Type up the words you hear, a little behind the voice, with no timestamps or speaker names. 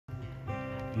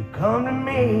You come to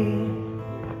me,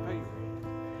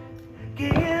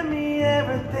 give me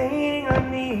everything I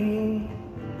need.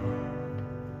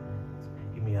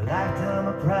 Give me a lifetime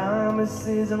of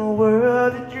promises and a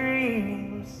world of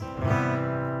dreams.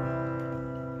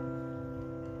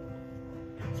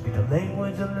 Speak the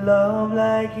language of love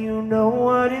like you know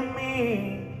what it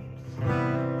means.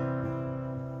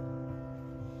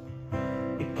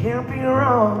 It can't be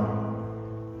wrong.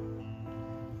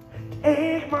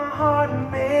 Take my heart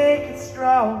and make it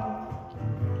strong.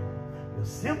 You're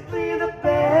simply the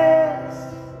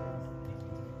best,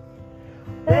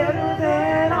 better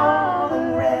than all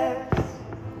the rest,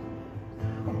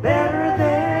 better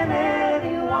than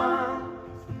anyone,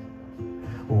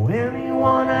 or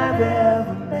anyone I've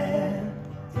ever met.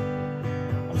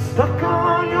 I'm stuck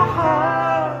on your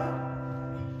heart,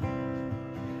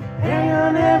 hang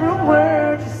on every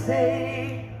word you say.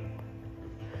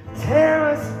 Tear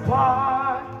us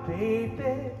apart,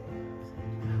 baby,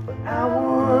 but I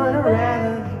would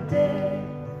rather be dead.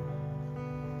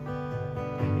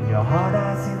 In your heart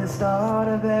I see the start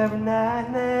of every night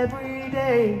and every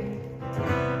day.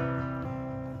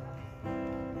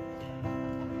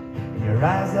 In your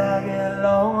eyes I get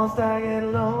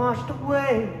lost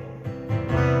away.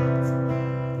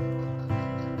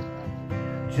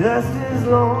 Just as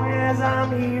long as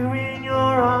I'm here in your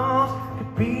arms,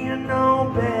 could be in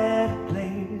no better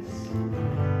place.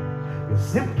 You're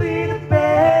simply the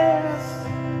best,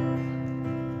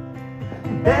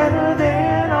 better than